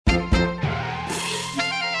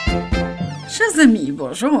Chers amis,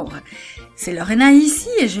 bonjour. C'est Lorena ici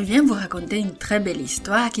et je viens vous raconter une très belle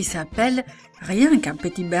histoire qui s'appelle « Rien, qu'un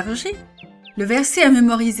petit berger ». Le verset à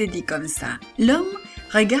mémoriser dit comme ça. L'homme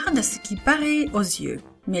regarde ce qui paraît aux yeux,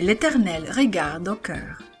 mais l'Éternel regarde au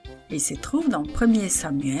cœur. Il se trouve dans 1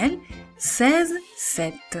 Samuel 16,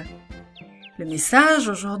 7. Le message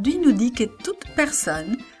aujourd'hui nous dit que toute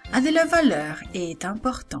personne a de la valeur et est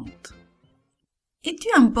importante. Es-tu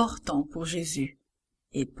important pour Jésus?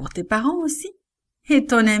 Et pour tes parents aussi? Et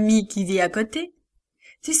ton ami qui vit à côté?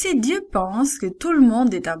 Tu sais, Dieu pense que tout le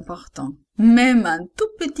monde est important, même un tout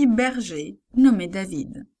petit berger nommé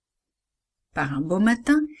David. Par un beau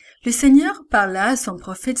matin, le Seigneur parla à son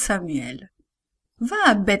prophète Samuel. « Va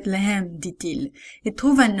à Bethléem, dit-il, et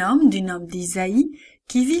trouve un homme du nom d'Isaïe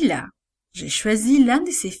qui vit là. J'ai choisi l'un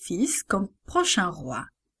de ses fils comme prochain roi.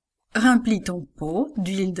 Remplis ton pot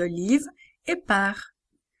d'huile d'olive et pars. »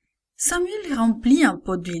 Samuel remplit un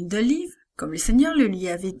pot d'huile d'olive, comme le Seigneur le lui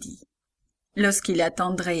avait dit. Lorsqu'il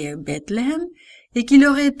attendrait à Bethléem et qu'il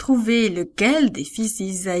aurait trouvé lequel des fils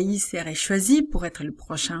d'Isaïe serait choisi pour être le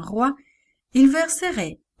prochain roi, il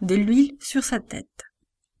verserait de l'huile sur sa tête.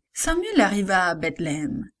 Samuel arriva à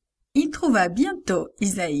Bethléem. Il trouva bientôt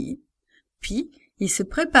Isaïe. Puis, il se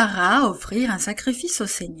prépara à offrir un sacrifice au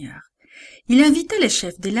Seigneur. Il invita les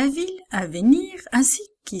chefs de la ville à venir ainsi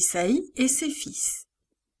qu'Isaïe et ses fils.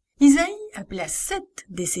 Isaïe appela 7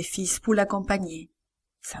 de ses fils pour l'accompagner.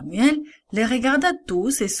 Samuel les regarda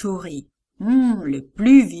tous et sourit. Le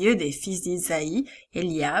plus vieux des fils d'Isaïe,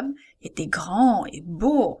 Eliab, était grand et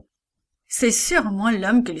beau. C'est sûrement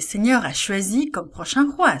l'homme que le Seigneur a choisi comme prochain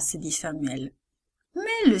roi, se dit Samuel.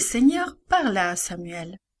 Mais le Seigneur parla à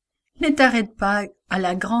Samuel. Ne t'arrête pas à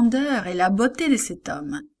la grandeur et la beauté de cet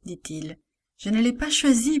homme, dit-il. Je ne l'ai pas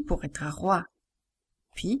choisi pour être roi.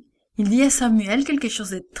 Puis, il dit à Samuel quelque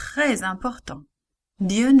chose de très important.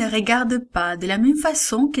 Dieu ne regarde pas de la même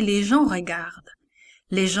façon que les gens regardent.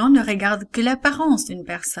 Les gens ne regardent que l'apparence d'une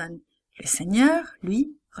personne. Le Seigneur,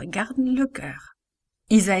 lui, regarde le cœur.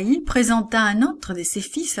 Isaïe présenta un autre de ses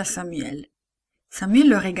fils à Samuel. Samuel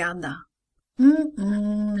le regarda.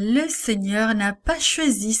 Le Seigneur n'a pas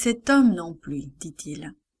choisi cet homme non plus,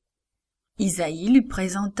 dit-il. Isaïe lui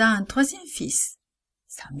présenta un 3e fils.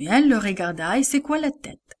 Samuel le regarda et secoua la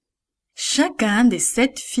tête. Chacun des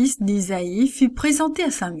 7 fils d'Isaïe fut présenté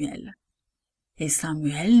à Samuel. Et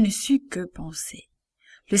Samuel ne sut que penser.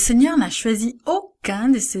 Le Seigneur n'a choisi aucun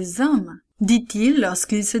de ces hommes, dit-il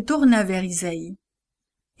lorsqu'il se tourna vers Isaïe.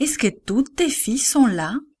 Est-ce que tous tes fils sont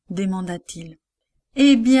là? Demanda-t-il.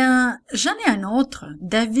 Eh bien, j'en ai un autre,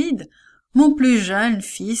 David. Mon plus jeune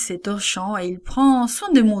fils est au champ et il prend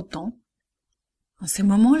soin des moutons. En ce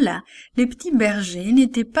moment-là, les petits bergers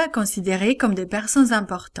n'étaient pas considérés comme des personnes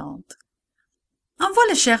importantes. « Envoie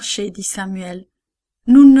le chercher, dit Samuel.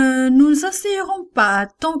 Nous ne nous asseyerons pas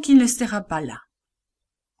tant qu'il ne sera pas là. »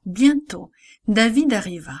 Bientôt, David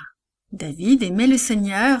arriva. David aimait le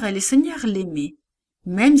Seigneur et le Seigneur l'aimait,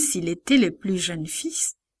 même s'il était le plus jeune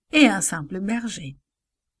fils et un simple berger.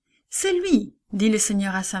 « C'est lui, dit le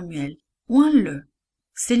Seigneur à Samuel, oins-le,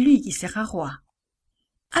 c'est lui qui sera roi. »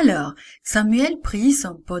 Alors, Samuel prit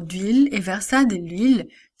son pot d'huile et versa de l'huile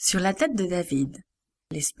sur la tête de David.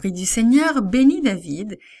 L'Esprit du Seigneur bénit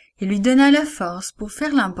David et lui donna la force pour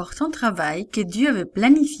faire l'important travail que Dieu avait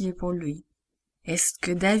planifié pour lui. Est-ce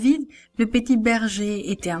que David, le petit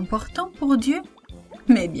berger, était important pour Dieu?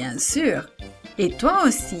 Mais bien sûr! Et toi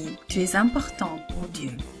aussi, tu es important pour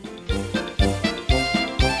Dieu.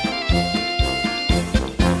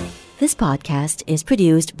 This podcast is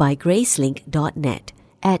produced by gracelink.net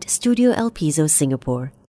at Studio El Piso,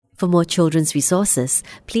 Singapore. For more children's resources,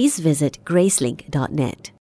 please visit gracelink.net.